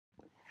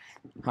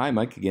Hi,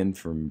 Mike again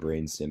from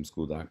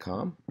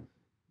brainstemschool.com.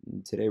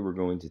 Today we're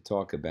going to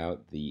talk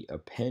about the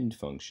append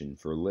function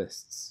for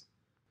lists.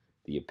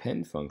 The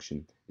append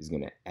function is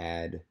going to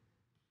add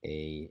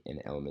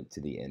an element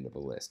to the end of a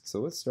list.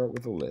 So let's start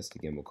with a list.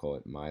 Again, we'll call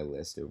it my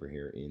list over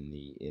here in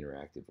the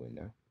interactive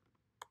window.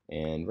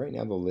 And right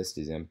now the list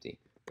is empty.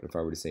 But if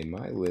I were to say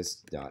my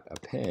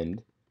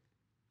list.append,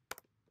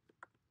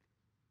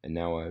 and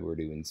now I were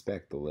to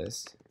inspect the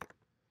list,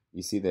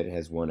 you see that it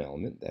has one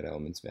element. That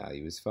element's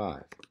value is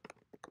 5.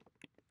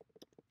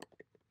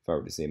 If I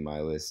were to say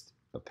my list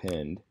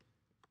append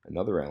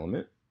another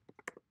element,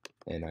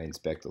 and I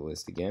inspect the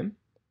list again,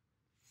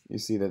 you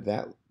see that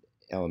that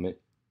element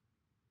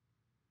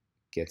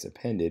gets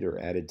appended or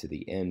added to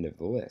the end of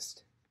the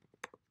list.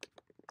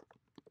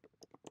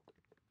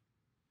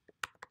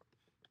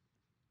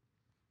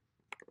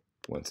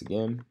 Once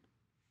again,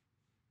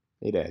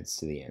 it adds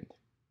to the end.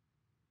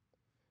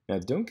 Now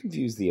don't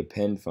confuse the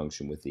append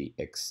function with the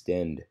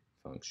extend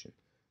function.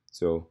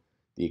 So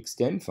the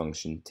extend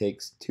function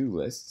takes two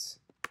lists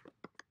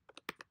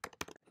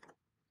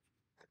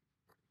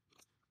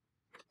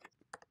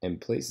and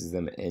places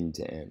them end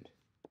to end.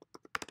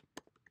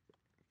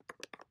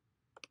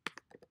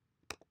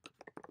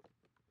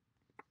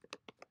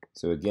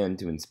 So again,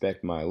 to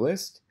inspect my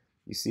list,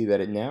 you see that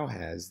it now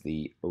has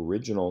the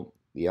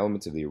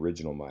elements of the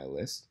original my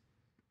list,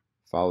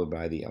 followed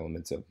by the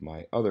elements of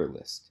my other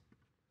list.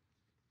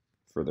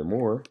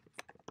 Furthermore,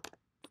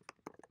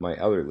 my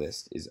other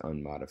list is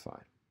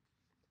unmodified.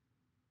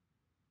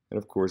 And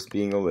of course,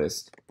 being a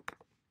list,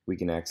 we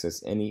can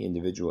access any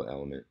individual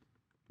element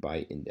by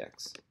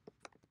index.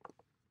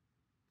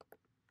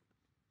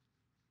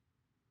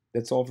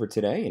 That's all for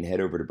today, and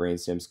head over to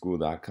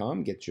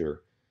brainstemschool.com, get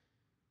your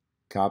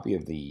copy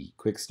of the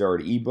Quick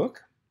Start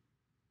ebook,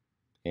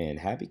 and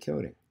happy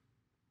coding.